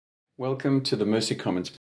Welcome to the Mercy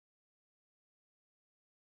Comments.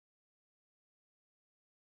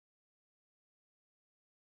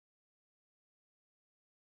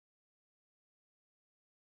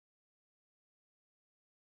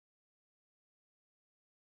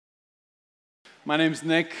 My name's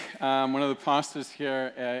Nick. I'm one of the pastors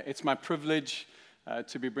here. It's my privilege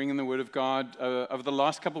to be bringing the Word of God. Over the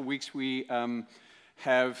last couple of weeks, we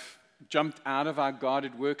have jumped out of our God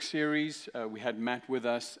at Work series. We had Matt with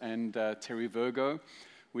us and Terry Virgo.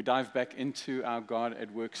 We dive back into our God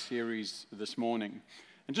at Work series this morning.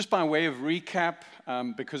 And just by way of recap,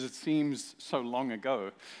 because it seems so long ago,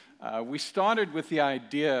 we started with the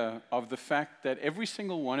idea of the fact that every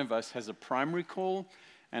single one of us has a primary call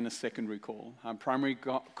and a secondary call. Our primary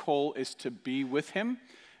call is to be with Him,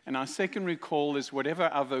 and our secondary call is whatever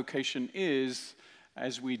our vocation is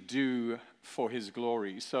as we do for His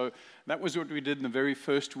glory. So that was what we did in the very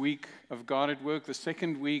first week of God at Work. The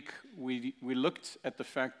second week, we looked at the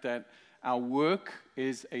fact that our work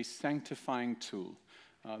is a sanctifying tool,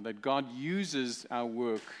 that God uses our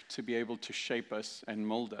work to be able to shape us and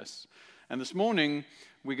mold us. And this morning,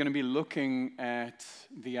 we're going to be looking at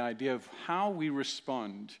the idea of how we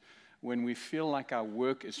respond when we feel like our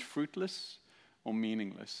work is fruitless or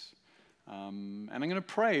meaningless. And I'm going to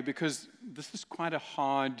pray because this is quite a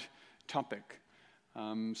hard topic. So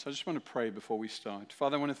I just want to pray before we start.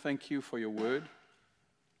 Father, I want to thank you for your word.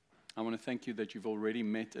 I want to thank you that you've already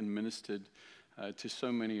met and ministered to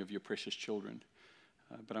so many of your precious children.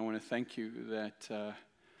 But I want to thank you that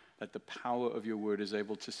the power of your word is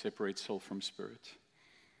able to separate soul from spirit.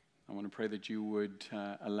 I want to pray that you would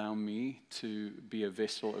allow me to be a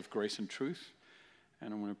vessel of grace and truth.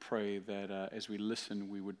 And I want to pray that as we listen,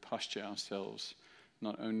 we would posture ourselves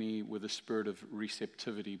not only with a spirit of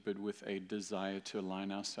receptivity, but with a desire to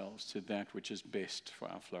align ourselves to that which is best for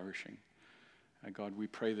our flourishing. God, we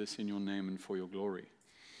pray this in your name and for your glory.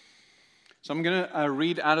 So I'm going to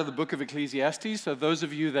read out of the book of Ecclesiastes. So those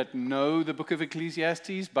of you that know the book of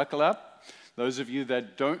Ecclesiastes, buckle up. Those of you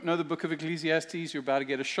that don't know the book of Ecclesiastes, you're about to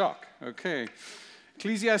get a shock. Okay.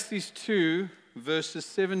 Ecclesiastes 2, verses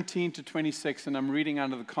 17 to 26, and I'm reading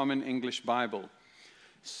out of the Common English Bible.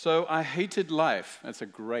 So I hated life. That's a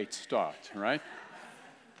great start, right?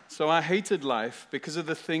 So I hated life because of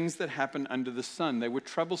the things that happen under the sun. They were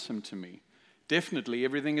troublesome to me. Definitely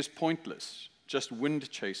everything is pointless, just wind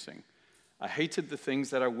chasing. I hated the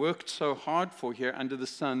things that I worked so hard for here under the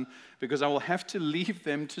sun because I will have to leave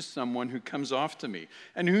them to someone who comes after me.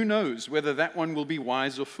 And who knows whether that one will be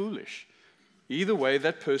wise or foolish. Either way,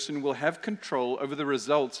 that person will have control over the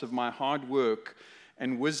results of my hard work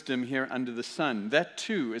and wisdom here under the sun. That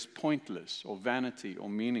too is pointless or vanity or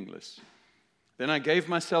meaningless. Then I gave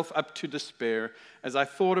myself up to despair as I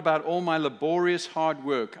thought about all my laborious hard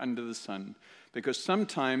work under the sun, because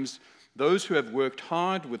sometimes those who have worked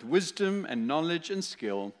hard with wisdom and knowledge and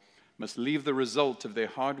skill must leave the result of their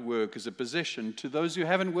hard work as a possession to those who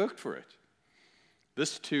haven't worked for it.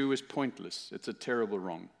 This too is pointless. It's a terrible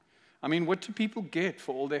wrong. I mean, what do people get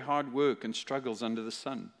for all their hard work and struggles under the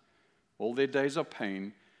sun? All their days are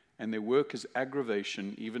pain, and their work is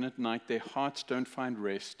aggravation. Even at night, their hearts don't find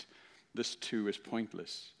rest. This too is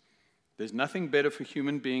pointless. There's nothing better for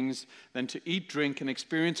human beings than to eat, drink, and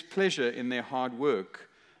experience pleasure in their hard work.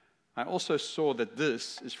 I also saw that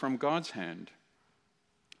this is from God's hand.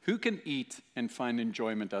 Who can eat and find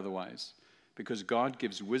enjoyment otherwise? Because God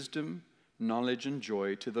gives wisdom, knowledge, and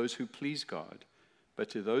joy to those who please God. But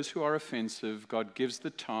to those who are offensive, God gives the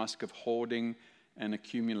task of hoarding and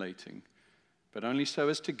accumulating, but only so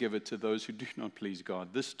as to give it to those who do not please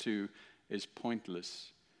God. This too is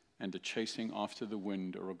pointless and a chasing after the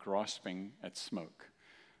wind or a grasping at smoke.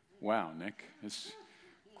 Wow, Nick, it's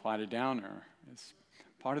quite a downer. It's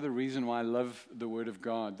part of the reason why I love the Word of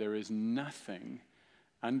God. There is nothing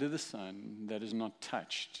under the sun that is not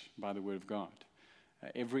touched by the Word of God.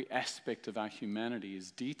 Every aspect of our humanity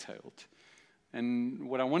is detailed. And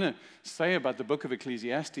what I want to say about the book of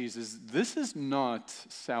Ecclesiastes is this is not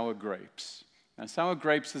sour grapes. Now, sour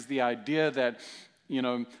grapes is the idea that,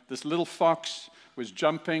 this little fox was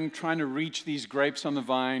jumping, trying to reach these grapes on the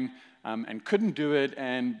vine, and couldn't do it,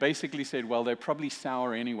 and basically said, well, they're probably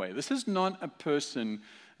sour anyway. This is not a person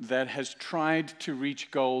that has tried to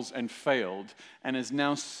reach goals and failed, and is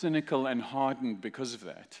now cynical and hardened because of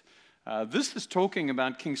that. This is talking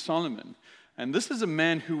about King Solomon. And this is a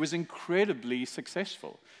man who was incredibly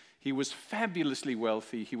successful. He was fabulously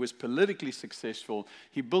wealthy. He was politically successful.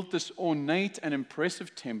 He built this ornate and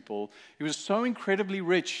impressive temple. He was so incredibly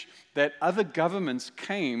rich that other governments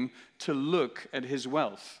came to look at his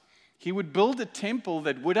wealth. He would build a temple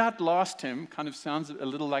that would outlast him, kind of sounds a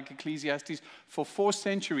little like Ecclesiastes, for 4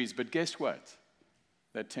 centuries. But guess what?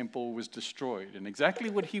 That temple was destroyed. And exactly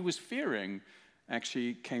what he was fearing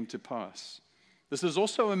actually came to pass. This is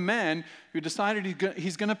also a man who decided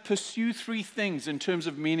he's going to pursue 3 things in terms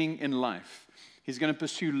of meaning in life. He's going to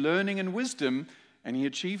pursue learning and wisdom, and he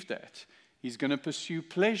achieved that. He's going to pursue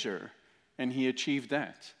pleasure, and he achieved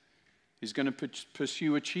that. He's going to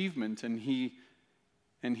pursue achievement, and he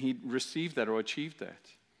received that or achieved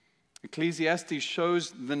that. Ecclesiastes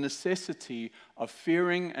shows the necessity of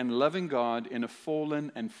fearing and loving God in a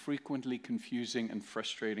fallen and frequently confusing and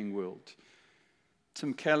frustrating world.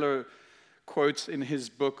 Tim Keller quotes in his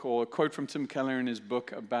book, or a quote from Tim Keller in his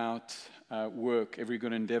book about work, Every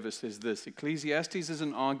Good Endeavor, says this: Ecclesiastes is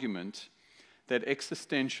an argument that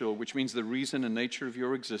existential, which means the reason and nature of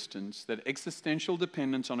your existence, that existential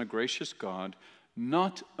dependence on a gracious God,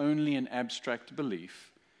 not only an abstract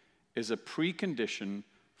belief, is a precondition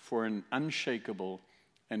for an unshakable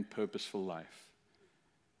and purposeful life.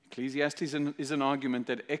 Ecclesiastes is an argument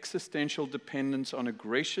that existential dependence on a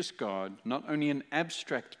gracious God, not only an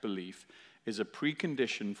abstract belief, is a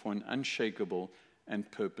precondition for an unshakable and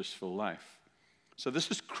purposeful life. So this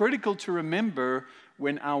is critical to remember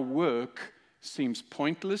when our work seems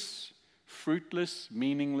pointless, fruitless,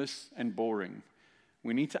 meaningless, and boring.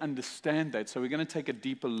 We need to understand that, so we're going to take a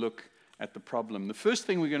deeper look at the problem. The first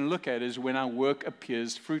thing we're going to look at is when our work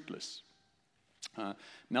appears fruitless.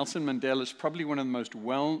 Nelson Mandela is probably one of the most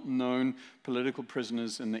well-known political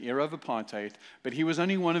prisoners in the era of apartheid, but he was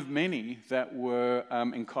only one of many that were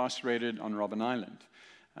incarcerated on Robben Island.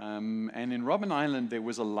 And in Robben Island, there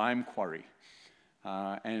was a lime quarry.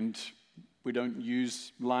 And we don't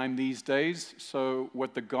use lime these days, so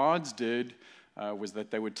what the guards did was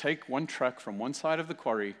that they would take one truck from one side of the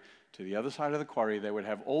quarry to the other side of the quarry. They would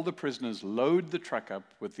have all the prisoners load the truck up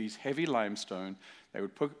with these heavy limestone. They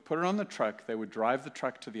would put it on the truck. They would drive the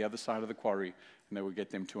truck to the other side of the quarry, and they would get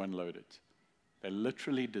them to unload it. They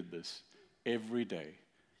literally did this every day,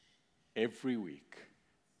 every week,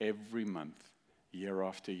 every month, year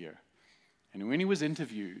after year. And when he was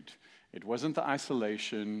interviewed, it wasn't the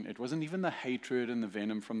isolation. It wasn't even the hatred and the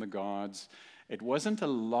venom from the guards. It wasn't a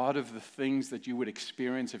lot of the things that you would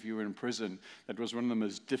experience if you were in prison. That was one of the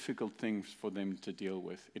most difficult things for them to deal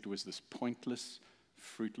with. It was this pointless,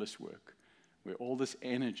 fruitless work where all this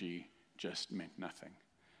energy just meant nothing.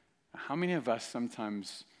 How many of us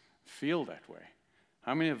sometimes feel that way?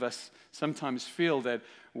 How many of us sometimes feel that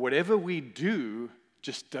whatever we do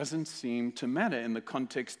just doesn't seem to matter in the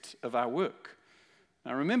context of our work?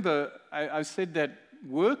 Now remember, I said that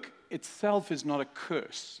work itself is not a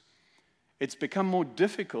curse. It's become more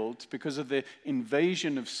difficult because of the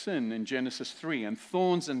invasion of sin in Genesis 3, and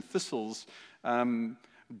thorns and thistles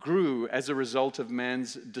grew as a result of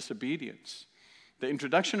man's disobedience. The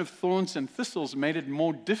introduction of thorns and thistles made it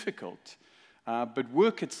more difficult, but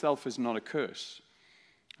work itself is not a curse.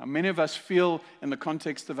 Many of us feel in the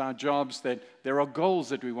context of our jobs that there are goals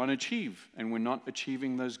that we want to achieve, and we're not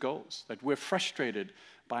achieving those goals, that we're frustrated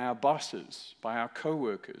by our bosses, by our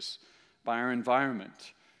coworkers, by our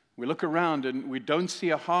environment. We look around and we don't see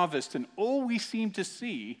a harvest, and all we seem to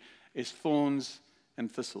see is thorns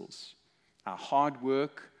and thistles. Our hard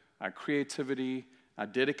work, our creativity, our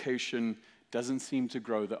dedication doesn't seem to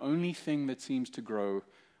grow. The only thing that seems to grow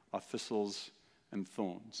are thistles and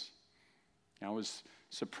thorns. I was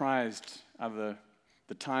surprised at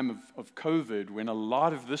the time of COVID when a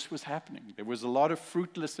lot of this was happening. There was a lot of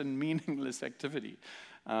fruitless and meaningless activity,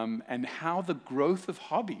 and how the growth of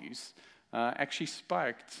hobbies actually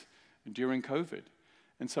spiked during COVID.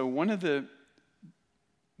 And so do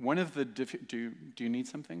you need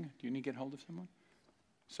something? Do you need to get hold of someone?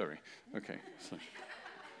 Sorry. Okay. So,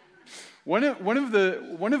 one of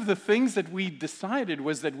the things that we decided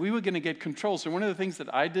was that we were going to get control. So one of the things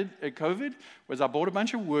that I did at COVID was I bought a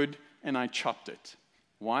bunch of wood and I chopped it.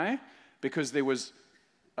 Why? Because there was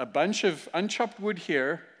a bunch of unchopped wood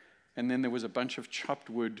here, and then there was a bunch of chopped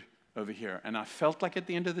wood over here. And I felt like at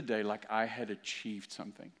the end of the day, like I had achieved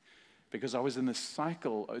something. Because I was in this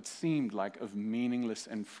cycle, it seemed like, of meaningless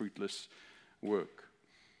and fruitless work.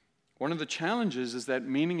 One of the challenges is that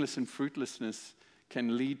meaningless and fruitlessness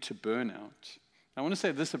can lead to burnout. I want to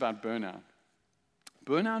say this about burnout.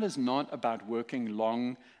 Burnout is not about working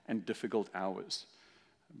long and difficult hours.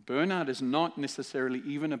 Burnout is not necessarily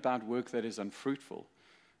even about work that is unfruitful.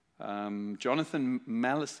 Jonathan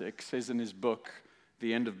Malick says in his book,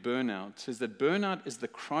 The End of Burnout, says that burnout is the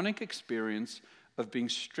chronic experience of being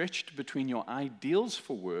stretched between your ideals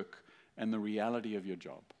for work and the reality of your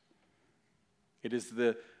job. It is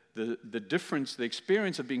the the difference, the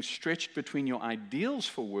experience of being stretched between your ideals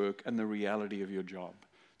for work and the reality of your job.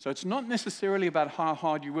 So it's not necessarily about how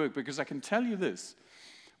hard you work, because I can tell you this.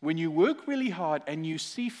 When you work really hard and you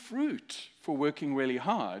see fruit for working really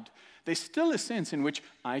hard, there's still a sense in which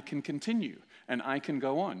I can continue and I can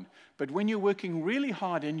go on. But when you're working really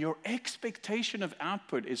hard and your expectation of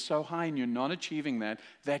output is so high and you're not achieving that,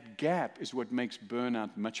 that gap is what makes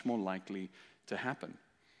burnout much more likely to happen.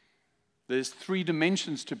 There's 3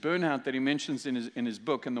 dimensions to burnout that he mentions in his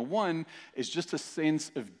book, and the one is just a sense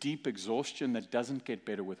of deep exhaustion that doesn't get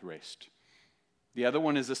better with rest. The other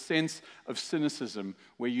one is a sense of cynicism,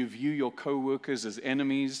 where you view your coworkers as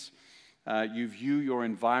enemies, you view your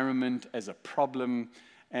environment as a problem,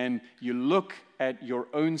 and you look at your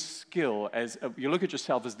own skill you look at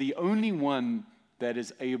yourself as the only one that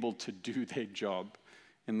is able to do their job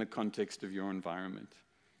in the context of your environment.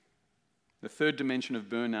 The third dimension of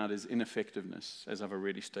burnout is ineffectiveness, as I've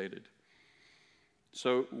already stated.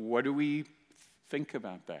 So what do we think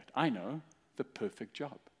about that? I know, the perfect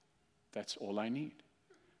job. That's all I need.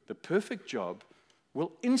 The perfect job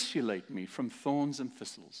will insulate me from thorns and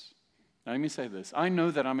thistles. Now, let me say this. I know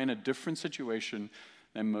that I'm in a different situation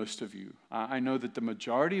than most of you. I know that the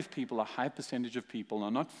majority of people, a high percentage of people, are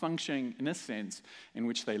not functioning in a sense in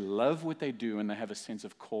which they love what they do and they have a sense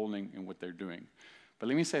of calling in what they're doing. But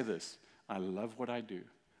let me say this. I love what I do.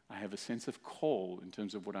 I have a sense of call in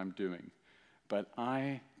terms of what I'm doing. But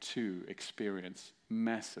I, too, experience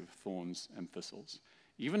massive thorns and thistles.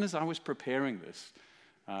 Even as I was preparing this,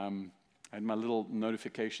 I had my little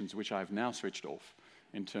notifications, which I've now switched off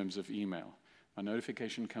in terms of email. My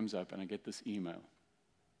notification comes up, and I get this email.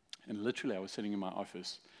 And literally, I was sitting in my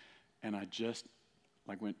office, and I just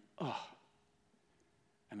went, oh.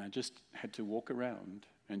 And I just had to walk around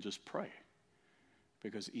and just pray.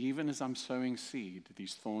 Because even as I'm sowing seed,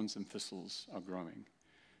 these thorns and thistles are growing.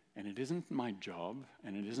 And it isn't my job,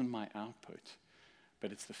 and it isn't my output,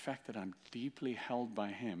 but it's the fact that I'm deeply held by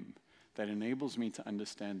Him that enables me to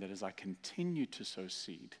understand that as I continue to sow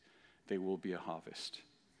seed, there will be a harvest.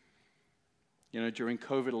 You know, during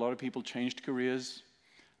COVID, a lot of people changed careers.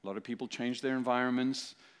 A lot of people changed their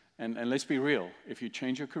environments. And let's be real. If you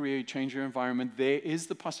change your career, you change your environment, there is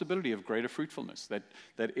the possibility of greater fruitfulness. That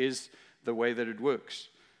is the way that it works.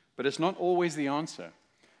 But it's not always the answer,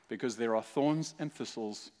 because there are thorns and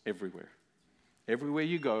thistles everywhere. Everywhere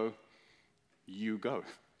you go, you go.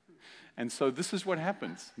 And so this is what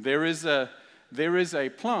happens. There is a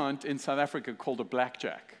plant in South Africa called a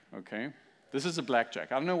blackjack, okay? This is a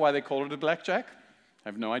blackjack. I don't know why they call it a blackjack. I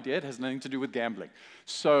have no idea. It has nothing to do with gambling.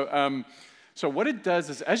 So what it does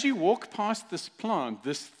is, as you walk past this plant,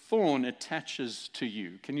 this thorn attaches to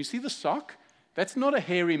you. Can you see the sock? That's not a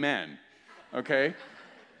hairy man, okay?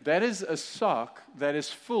 That is a sock that is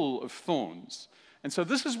full of thorns. And so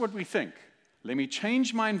this is what we think. Let me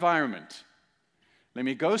change my environment. Let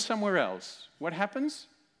me go somewhere else. What happens?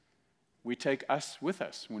 We take us with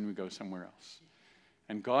us when we go somewhere else.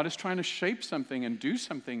 And God is trying to shape something and do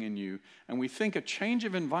something in you, and we think a change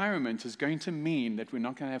of environment is going to mean that we're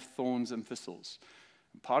not going to have thorns and thistles.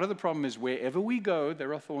 And part of the problem is wherever we go,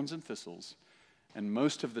 there are thorns and thistles, and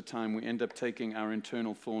most of the time we end up taking our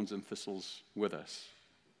internal thorns and thistles with us.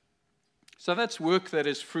 So that's work that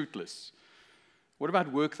is fruitless. What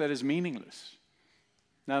about work that is meaningless?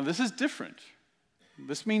 Now, this is different.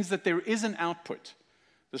 This means that there is an output.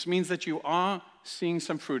 This means that you are seeing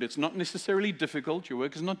some fruit. It's not necessarily difficult. Your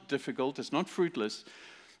work is not difficult. It's not fruitless.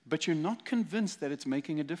 But you're not convinced that it's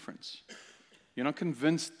making a difference. You're not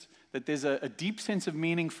convinced that there's a deep sense of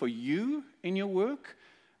meaning for you in your work.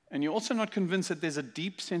 And you're also not convinced that there's a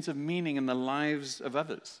deep sense of meaning in the lives of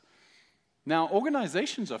others. Now,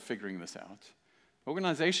 organizations are figuring this out.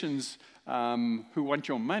 Organizations who want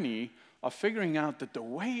your money are figuring out that the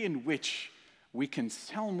way in which we can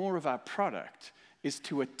sell more of our product is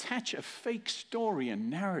to attach a fake story and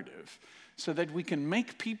narrative so that we can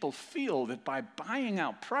make people feel that by buying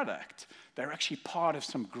our product, they're actually part of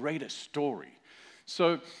some greater story.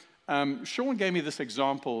 So Sean gave me this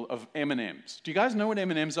example of M&Ms. Do you guys know what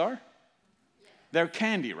M&Ms are? They're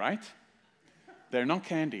candy, right? They're not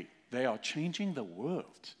candy. They are changing the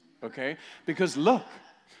world, okay? Because look,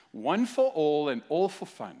 one for all and all for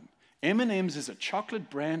fun. M&M's is a chocolate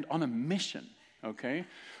brand on a mission, okay?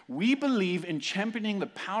 We believe in championing the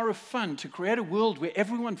power of fun to create a world where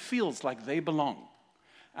everyone feels like they belong.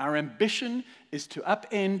 Our ambition is to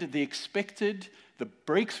upend the expected,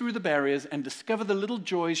 break through the barriers, and discover the little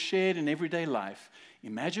joys shared in everyday life.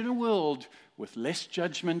 Imagine a world with less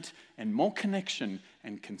judgment and more connection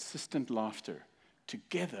and consistent laughter.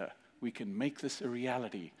 Together, we can make this a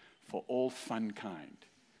reality for all fun kind.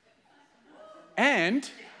 And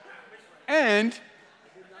And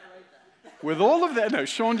with all of that, no,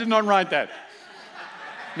 Sean did not write that.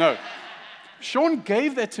 No. Sean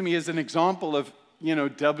gave that to me as an example of,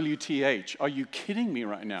 WTH. Are you kidding me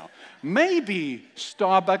right now? Maybe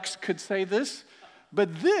Starbucks could say this,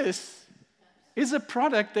 but this is a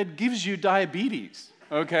product that gives you diabetes,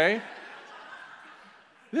 okay?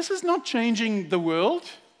 This is not changing the world.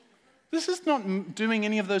 This is not doing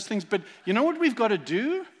any of those things. But you know what we've got to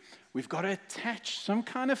do? We've got to attach some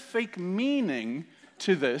kind of fake meaning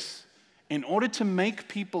to this in order to make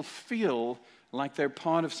people feel like they're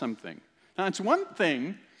part of something. Now, it's one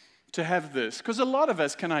thing to have this, because a lot of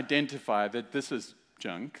us can identify that this is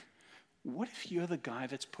junk. What if you're the guy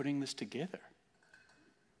that's putting this together?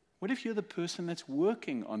 What if you're the person that's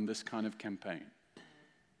working on this kind of campaign?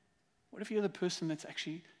 What if you're the person that's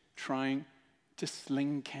actually trying to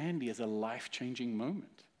sling candy as a life-changing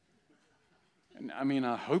moment? And I mean,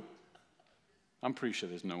 I'm pretty sure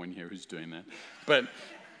there's no one here who's doing that. But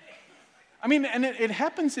I mean, and it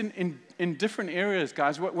happens in different areas,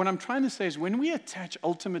 guys. What I'm trying to say is when we attach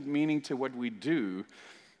ultimate meaning to what we do,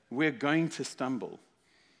 we're going to stumble.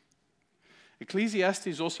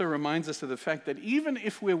 Ecclesiastes also reminds us of the fact that even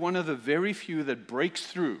if we're one of the very few that breaks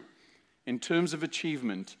through in terms of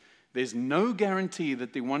achievement, there's no guarantee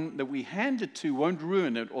that the one that we hand it to won't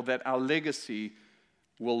ruin it or that our legacy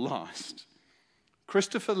will last.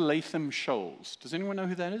 Christopher Latham Scholes. Does anyone know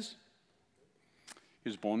who that is? He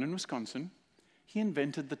was born in Wisconsin. He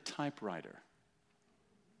invented the typewriter.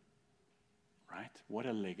 Right? What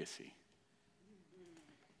a legacy.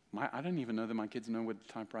 I don't even know that my kids know what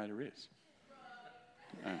the typewriter is.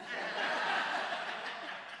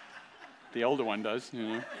 The older one does,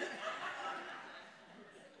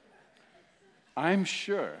 I'm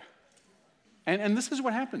sure. And this is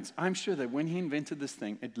what happens. I'm sure that when he invented this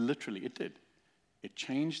thing, it did. It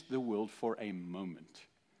changed the world for a moment.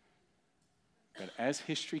 But as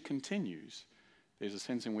history continues, there's a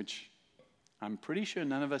sense in which I'm pretty sure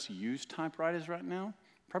none of us use typewriters right now.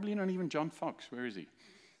 Probably not even John Fox. Where is he?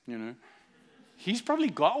 He's probably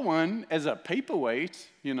got one as a paperweight,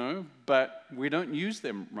 but we don't use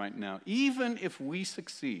them right now. Even if we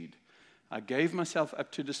succeed, I gave myself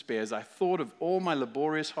up to despair as I thought of all my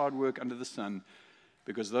laborious hard work under the sun,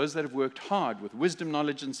 because those that have worked hard with wisdom,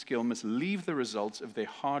 knowledge, and skill must leave the results of their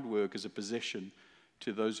hard work as a possession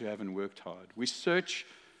to those who haven't worked hard. We search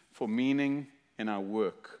for meaning in our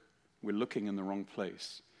work. We're looking in the wrong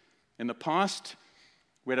place. In the past,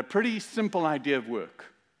 we had a pretty simple idea of work.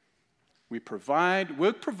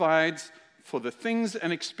 Work provides for the things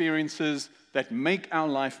and experiences that make our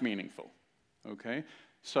life meaningful. Okay?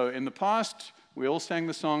 So in the past, we all sang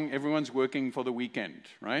the song, everyone's working for the weekend,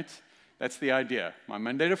 right? That's the idea. My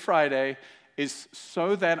Monday to Friday is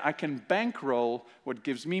so that I can bankroll what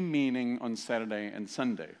gives me meaning on Saturday and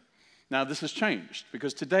Sunday. Now, this has changed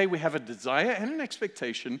because today we have a desire and an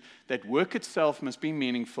expectation that work itself must be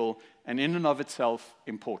meaningful and in and of itself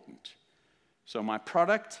important. So my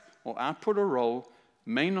product or output or role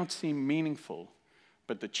may not seem meaningful,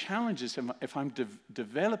 but the challenge is if I'm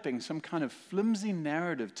developing some kind of flimsy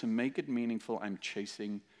narrative to make it meaningful, I'm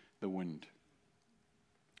chasing the wind.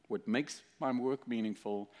 What makes my work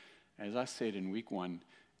meaningful, as I said in week 1,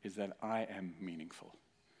 is that I am meaningful.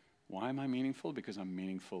 Why am I meaningful? Because I'm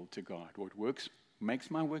meaningful to God. What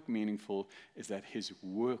makes my work meaningful is that His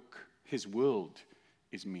world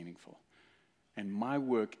is meaningful. And my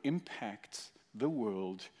work impacts the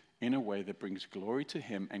world in a way that brings glory to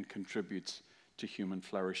Him and contributes to human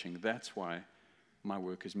flourishing. That's why my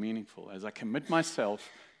work is meaningful. As I commit myself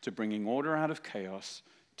to bringing order out of chaos,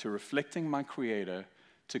 to reflecting my Creator,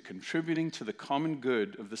 to contributing to the common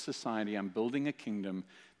good of the society, I'm building a kingdom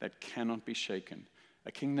that cannot be shaken.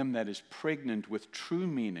 A kingdom that is pregnant with true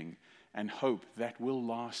meaning and hope that will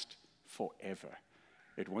last forever.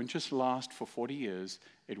 It won't just last for 40 years.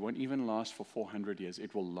 It won't even last for 400 years.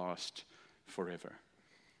 It will last forever.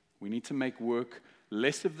 We need to make work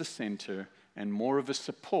less of the center and more of a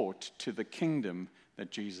support to the kingdom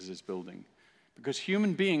that Jesus is building. Because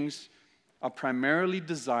human beings are primarily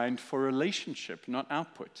designed for relationship, not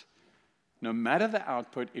output. No matter the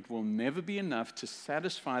output, it will never be enough to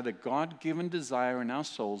satisfy the God-given desire in our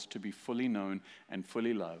souls to be fully known and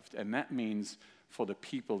fully loved. And that means for the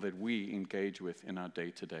people that we engage with in our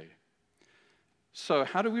day-to-day. So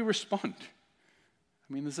how do we respond?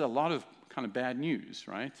 I mean, there's a lot of kind of bad news,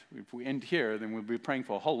 right? If we end here, then we'll be praying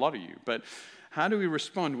for a whole lot of you. But how do we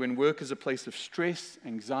respond when work is a place of stress,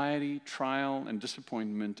 anxiety, trial, and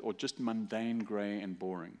disappointment, or just mundane, gray, and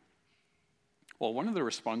boring? Well, one of the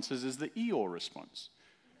responses is the Eeyore response.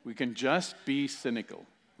 We can just be cynical,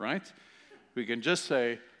 right? We can just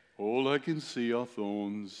say, all I can see are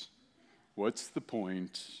thorns. What's the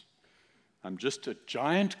point? I'm just a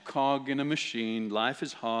giant cog in a machine. Life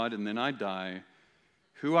is hard, and then I die.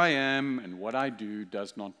 Who I am and what I do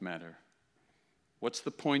does not matter. What's the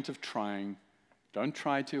point of trying? Don't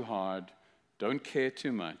try too hard. Don't care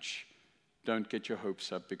too much. Don't get your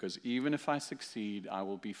hopes up, because even if I succeed, I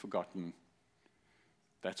will be forgotten.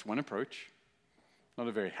 That's one approach. Not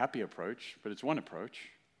a very happy approach, but it's one approach.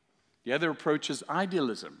 The other approach is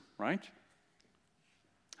idealism, right?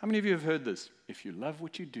 How many of you have heard this? If you love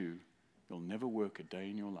what you do, you'll never work a day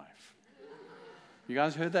in your life. You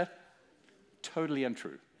guys heard that? Totally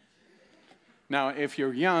untrue. Now, if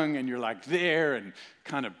you're young and you're like there and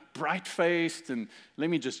kind of bright-faced, and let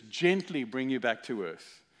me just gently bring you back to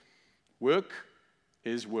earth. Work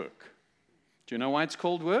is work. Do you know why it's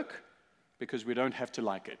called work? Because we don't have to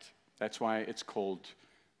like it. That's why it's called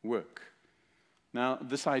work. Now,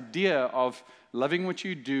 this idea of loving what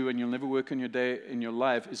you do and you'll never work in your day in your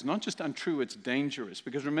life is not just untrue, it's dangerous.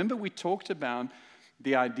 Because remember, we talked about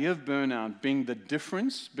the idea of burnout being the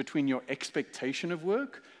difference between your expectation of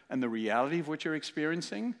work and the reality of what you're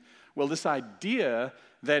experiencing. Well, this idea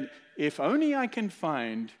that if only I can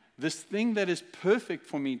find this thing that is perfect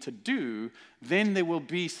for me to do, then there will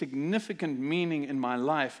be significant meaning in my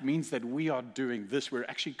life, means that we are doing this. We're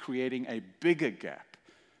actually creating a bigger gap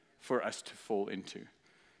for us to fall into.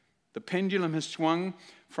 The pendulum has swung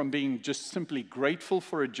from being just simply grateful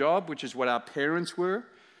for a job, which is what our parents were,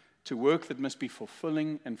 to work that must be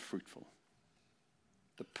fulfilling and fruitful.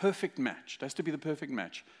 The perfect match. It has to be the perfect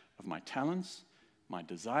match of my talents, my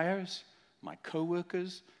desires, my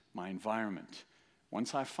coworkers, my environment.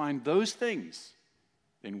 Once I find those things,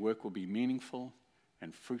 then work will be meaningful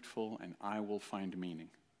and fruitful, and I will find meaning.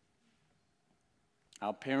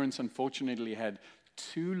 Our parents, unfortunately, had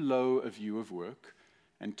too low a view of work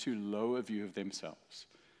and too low a view of themselves.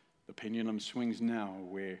 The pendulum swings now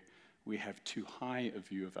where we have too high a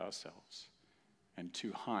view of ourselves and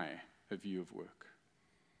too high a view of work.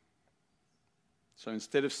 So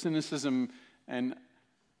instead of cynicism and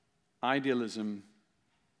idealism,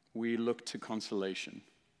 we look to consolation.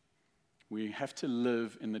 We have to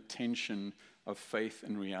live in the tension of faith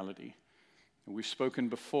and reality. We've spoken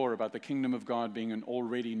before about the kingdom of God being an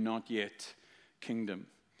already not yet kingdom.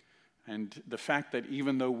 And the fact that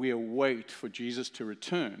even though we await for Jesus to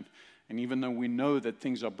return, and even though we know that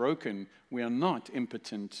things are broken, we are not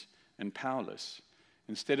impotent and powerless.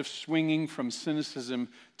 Instead of swinging from cynicism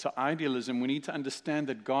to idealism, we need to understand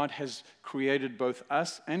that God has created both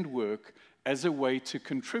us and work as a way to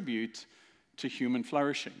contribute to human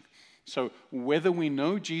flourishing. So whether we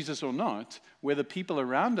know Jesus or not, whether people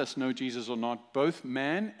around us know Jesus or not, both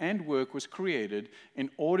man and work was created in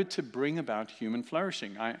order to bring about human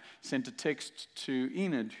flourishing. I sent a text to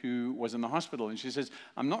Enid, who was in the hospital, and she says,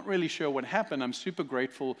 I'm not really sure what happened. I'm super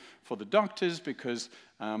grateful for the doctors because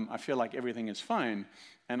I feel like everything is fine.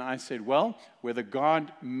 And I said, well, whether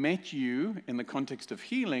God met you in the context of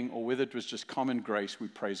healing or whether it was just common grace, we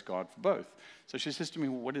praise God for both. So she says to me,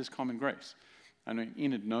 well, what is common grace? I know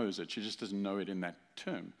Enid knows it, she just doesn't know it in that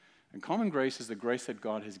term. And common grace is the grace that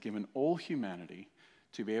God has given all humanity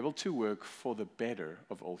to be able to work for the better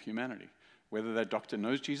of all humanity. Whether that doctor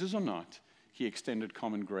knows Jesus or not, he extended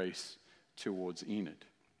common grace towards Enid.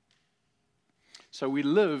 So we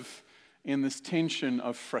live in this tension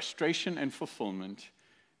of frustration and fulfillment.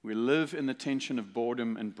 We live in the tension of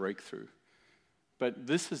boredom and breakthrough. But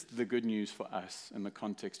this is the good news for us in the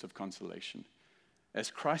context of consolation. As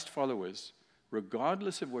Christ followers,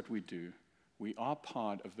 regardless of what we do, we are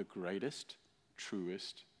part of the greatest,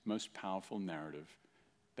 truest, most powerful narrative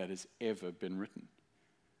that has ever been written.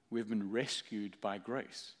 We've been rescued by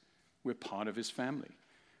grace. We're part of his family.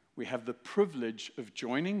 We have the privilege of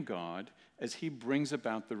joining God as he brings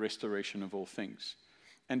about the restoration of all things.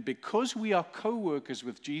 And because we are co-workers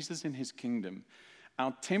with Jesus in his kingdom,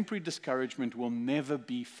 our temporary discouragement will never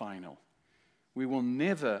be final. We will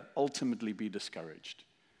never ultimately be discouraged.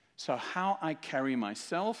 So how I carry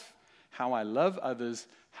myself, how I love others,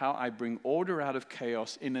 how I bring order out of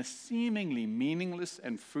chaos in a seemingly meaningless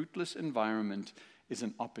and fruitless environment is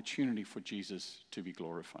an opportunity for Jesus to be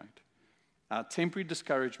glorified. Our temporary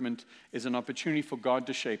discouragement is an opportunity for God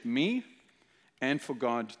to shape me and for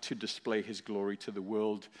God to display his glory to the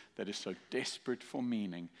world that is so desperate for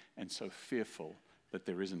meaning and so fearful that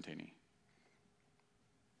there isn't any.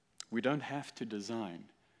 We don't have to design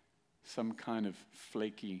some kind of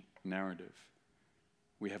flaky narrative.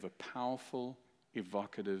 We have a powerful,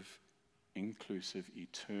 evocative, inclusive,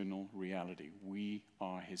 eternal reality. We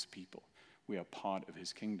are his people. We are part of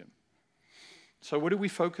his kingdom. So what do we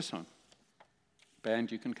focus on?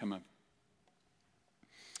 Band, you can come up.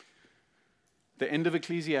 The end of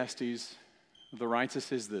Ecclesiastes the writer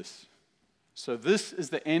says this: "So this is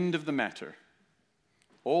the end of the matter.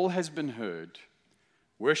 All has been heard.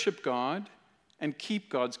 Worship God and keep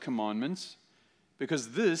God's commandments,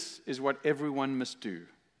 because this is what everyone must do.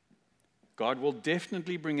 God will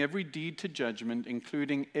definitely bring every deed to judgment,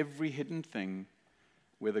 including every hidden thing,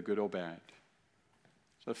 whether good or bad."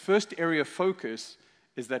 So the first area of focus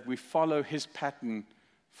is that we follow his pattern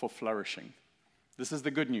for flourishing. This is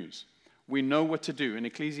the good news. We know what to do. In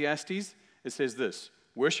Ecclesiastes, it says this: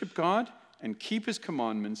 worship God and keep his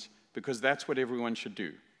commandments, because that's what everyone should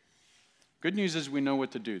do. Good news is we know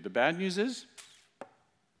what to do. The bad news is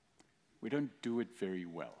we don't do it very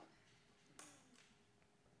well.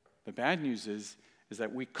 The bad news is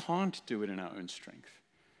that we can't do it in our own strength.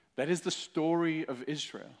 That is the story of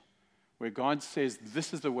Israel, where God says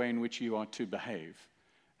this is the way in which you are to behave,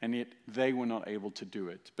 and yet they were not able to do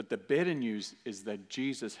it. But the better news is that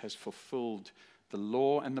Jesus has fulfilled the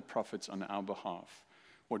law and the prophets on our behalf.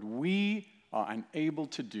 What we are unable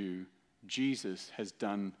to do, Jesus has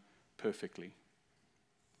done perfectly.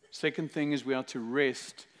 Second thing is we are to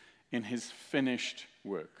rest in his finished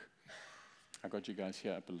work. I got you guys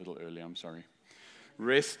here up a little early, I'm sorry.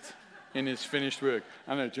 Rest in his finished work.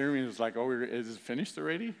 I know, Jeremy was like, oh, is it finished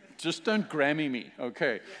already? Just don't Grammy me.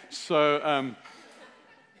 Okay, so,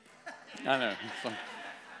 I know.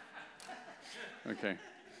 Okay.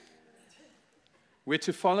 We're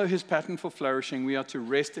to follow his pattern for flourishing. We are to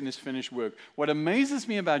rest in his finished work. What amazes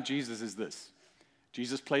me about Jesus is this.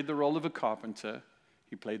 Jesus played the role of a carpenter.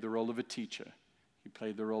 He played the role of a teacher. He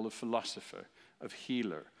played the role of philosopher, of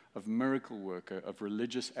healer, of miracle worker, of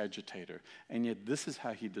religious agitator. And yet this is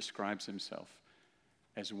how he describes himself: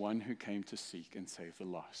 as one who came to seek and save the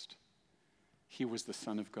lost. He was the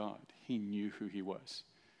Son of God. He knew who he was.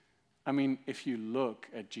 I mean, if you look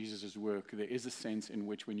at Jesus' work, there is a sense in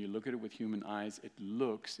which when you look at it with human eyes, it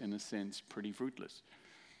looks, in a sense, pretty fruitless.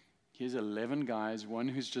 Here's 11 guys, one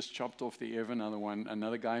who's just chopped off the ear of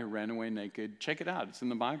another guy who ran away naked. Check it out. It's in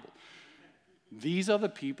the Bible. These are the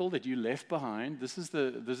people that you left behind. This is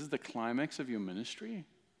the climax of your ministry.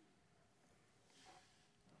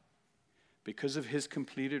 Because of his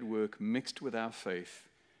completed work mixed with our faith,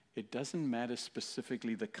 it doesn't matter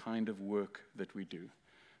specifically the kind of work that we do.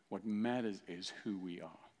 What matters is who we are.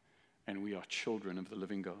 And we are children of the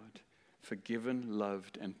living God, forgiven,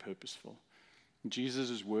 loved, and purposeful.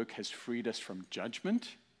 Jesus' work has freed us from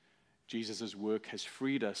judgment. Jesus' work has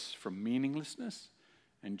freed us from meaninglessness.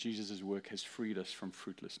 And Jesus' work has freed us from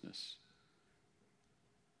fruitlessness.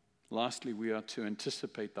 Lastly, we are to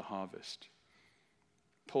anticipate the harvest.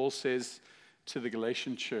 Paul says to the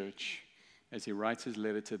Galatian church, as he writes his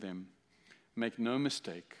letter to them, "Make no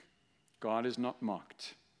mistake, God is not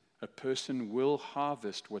mocked. A person will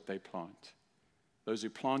harvest what they plant. Those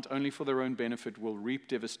who plant only for their own benefit will reap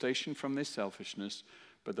devastation from their selfishness,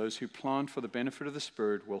 but those who plant for the benefit of the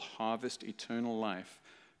Spirit will harvest eternal life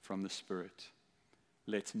from the Spirit.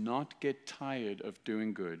 Let's not get tired of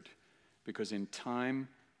doing good, because in time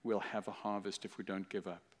we'll have a harvest if we don't give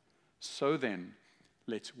up. So then,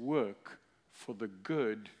 let's work for the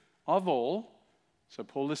good of all." So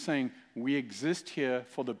Paul is saying we exist here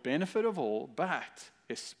for the benefit of all, but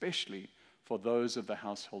especially for those of the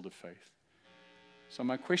household of faith. So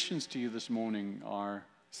my questions to you this morning are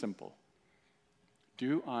simple.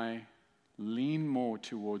 Do I lean more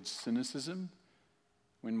towards cynicism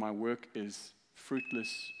when my work is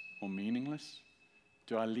fruitless or meaningless?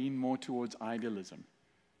 Do I lean more towards idealism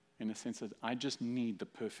in the sense that I just need the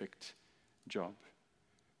perfect job?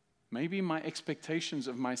 Maybe my expectations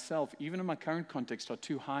of myself, even in my current context, are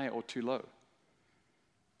too high or too low.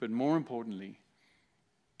 But more importantly,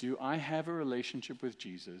 do I have a relationship with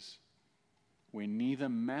Jesus where neither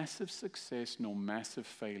massive success nor massive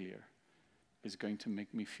failure is going to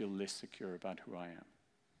make me feel less secure about who I am?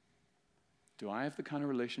 Do I have the kind of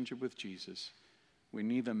relationship with Jesus where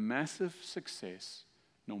neither massive success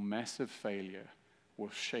nor massive failure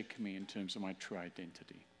will shake me in terms of my true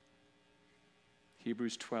identity?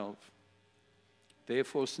 Hebrews 12.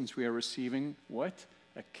 Therefore, since we are receiving what?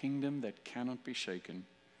 A kingdom that cannot be shaken,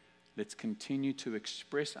 let's continue to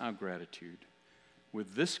express our gratitude.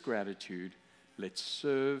 With this gratitude, let's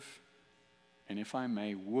serve, and if I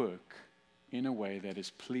may, work in a way that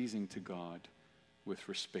is pleasing to God with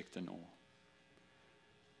respect and awe.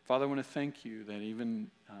 Father, I want to thank you that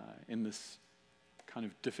even in this kind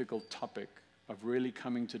of difficult topic of really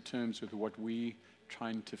coming to terms with what we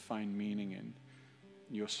trying to find meaning in,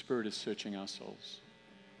 your Spirit is searching our souls.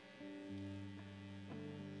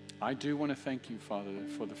 I do want to thank you, Father,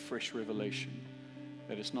 for the fresh revelation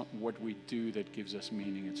that it's not what we do that gives us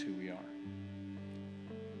meaning, it's who we are.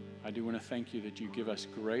 I do want to thank you that you give us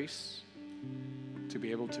grace to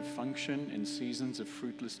be able to function in seasons of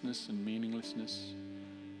fruitlessness and meaninglessness.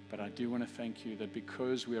 But I do want to thank you that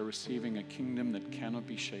because we are receiving a kingdom that cannot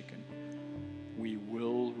be shaken, we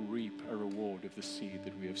will reap a reward of the seed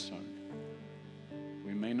that we have sown.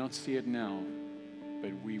 We may not see it now,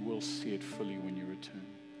 but we will see it fully when you return.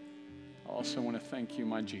 I also want to thank you,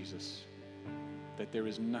 my Jesus, that there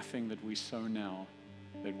is nothing that we sow now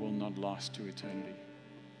that will not last to eternity.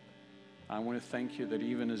 I want to thank you that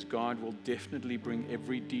even as God will definitely bring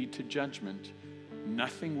every deed to judgment,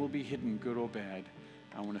 nothing will be hidden, good or bad.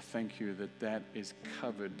 I want to thank you that that is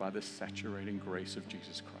covered by the saturating grace of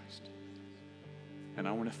Jesus Christ. And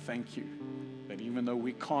I want to thank you that even though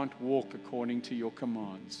we can't walk according to your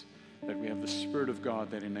commands, that we have the Spirit of God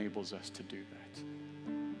that enables us to do that.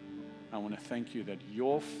 I want to thank you that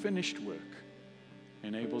your finished work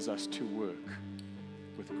enables us to work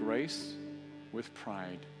with grace, with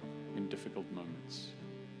pride, in difficult moments.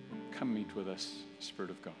 Come meet with us, Spirit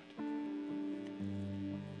of God.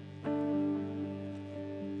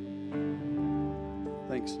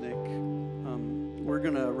 Thanks, Nick. We're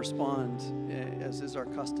going to respond, as is our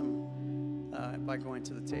custom, by going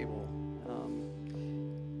to the table.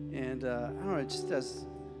 I don't know, just as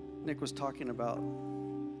Nick was talking about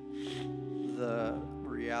the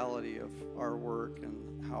reality of our work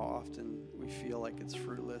and how often we feel like it's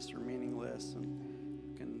fruitless or meaningless and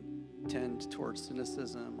can tend towards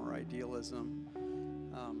cynicism or idealism.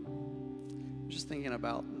 Just thinking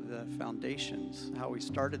about the foundations, how we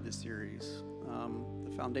started the series,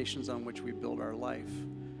 the foundations on which we build our life.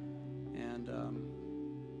 And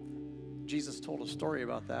Jesus told a story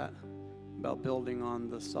about that, about building on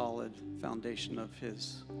the solid foundation of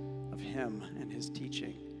him and his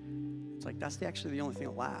teaching. It's like that's actually the only thing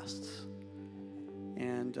that lasts.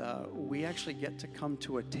 And we actually get to come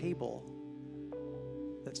to a table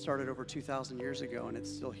that started over 2,000 years ago, and it's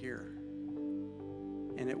still here.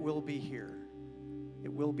 And it will be here.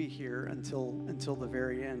 It will be here until the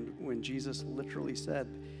very end, when Jesus literally said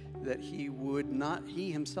that he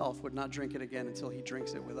himself would not drink it again until he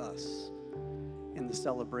drinks it with us, in the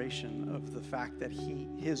celebration of the fact that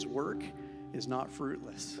his work is not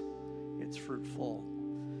fruitless, it's fruitful.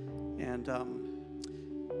 And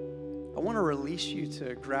I want to release you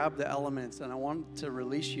to grab the elements, and I want to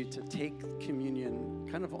release you to take communion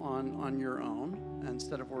kind of on your own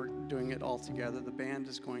instead of we're doing it all together. The band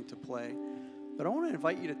is going to play. But I want to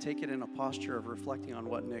invite you to take it in a posture of reflecting on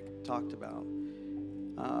what Nick talked about.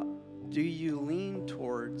 Do you lean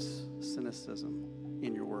towards cynicism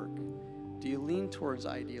in your work? Do you lean towards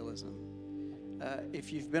idealism?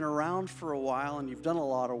 If you've been around for a while and you've done a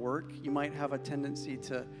lot of work, you might have a tendency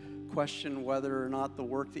to question whether or not the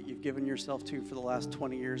work that you've given yourself to for the last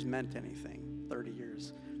 20 years meant anything, 30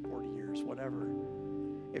 years, 40 years, whatever.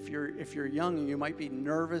 If you're young, you might be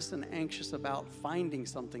nervous and anxious about finding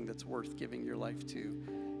something that's worth giving your life to.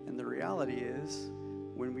 And the reality is,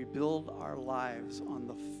 when we build our lives on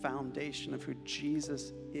the foundation of who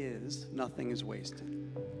Jesus is, nothing is wasted.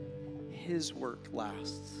 His work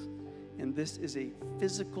lasts. And this is a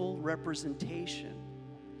physical representation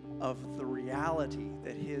of the reality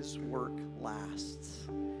that his work lasts.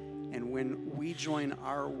 And when we join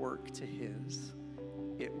our work to his,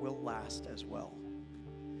 it will last as well.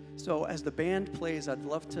 So as the band plays, I'd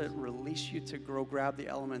love to release you to go grab the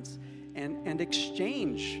elements and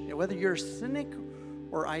exchange. Whether you're cynic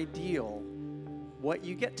or ideal, what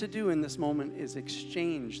you get to do in this moment is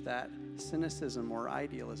exchange that cynicism or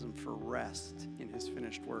idealism for rest in his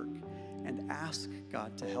finished work, and ask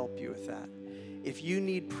God to help you with that. If you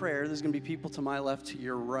need prayer, there's going to be people to my left, to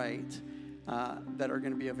your right, that are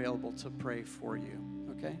going to be available to pray for you.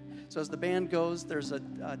 Okay? So as the band goes, there's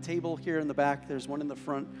a table here in the back, there's one in the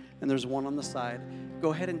front, and there's one on the side.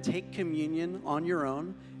 Go ahead and take communion on your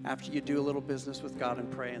own after you do a little business with God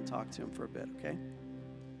and pray and talk to him for a bit, okay?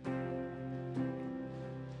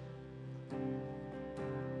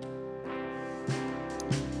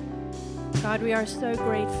 God, we are so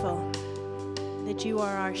grateful that you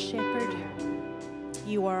are our shepherd,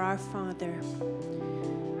 you are our Father.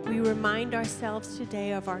 We remind ourselves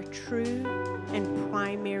today of our true and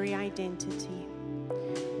primary identity.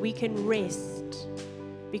 We can rest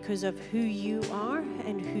because of who you are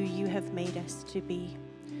and who you have made us to be.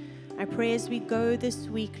 I pray as we go this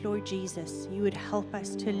week, Lord Jesus, you would help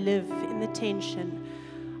us to live in the tension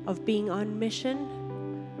of being on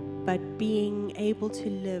mission, but being able to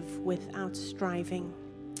live without striving.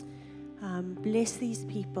 Bless these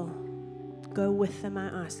people. Go with them, I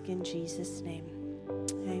ask in Jesus' name.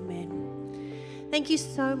 Amen. Thank you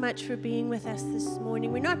so much for being with us this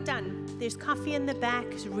morning. We're not done. There's coffee in the back.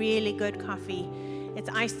 It's really good coffee. It's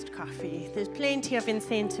iced coffee. There's plenty of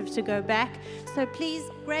incentive to go back. So please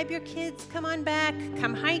grab your kids, come on back,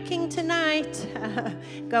 come hiking tonight,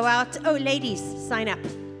 go out. Oh, ladies, sign up.